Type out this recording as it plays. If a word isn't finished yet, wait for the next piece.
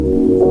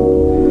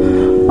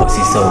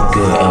so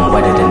good and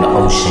wetter than the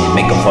ocean.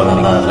 Make him fall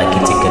in love like he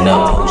taking a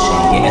potion.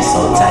 Yeah, it's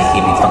so tight, he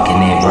be fucking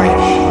it right.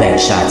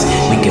 Back shots,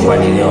 we can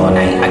run it all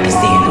night. I can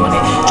stand on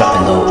it, drop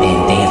it low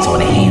and dance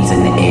on it, hands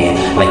in the air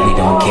like we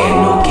don't care.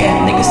 No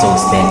cap, niggas so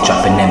spent,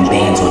 dropping them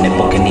bands on it,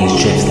 booking these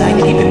trips like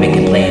he been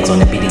making plans on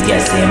it.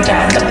 BDS and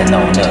got nothing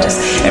on us.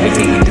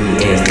 Everything we do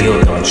is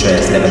built on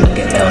trust. Never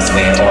looking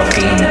elsewhere or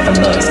feeding for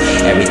looks.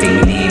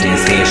 Everything we need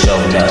is here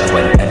showing up.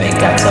 Whenever it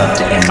got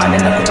tough, the end mine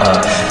and knuckle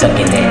up,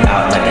 ducking it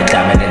out like a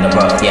diamond in the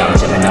rough. Yeah, I'm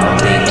chillin' all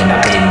day and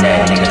I've been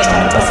that nigga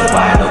trying to bust it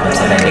wide open.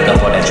 Tell that nigga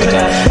for the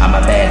trigger. I'm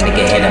a bad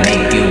nigga here to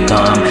make you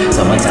come.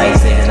 So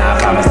enticing, I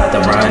promise not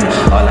to run.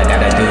 All I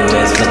gotta do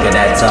is flicker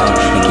that tongue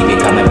and keep it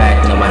coming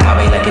back, knowing how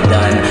he like it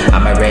done.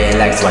 I'm a red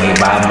lights while he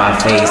ride my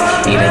face.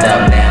 Eat it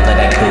up now, let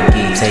that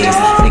cookie taste.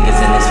 Niggas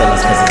in this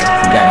feelings cause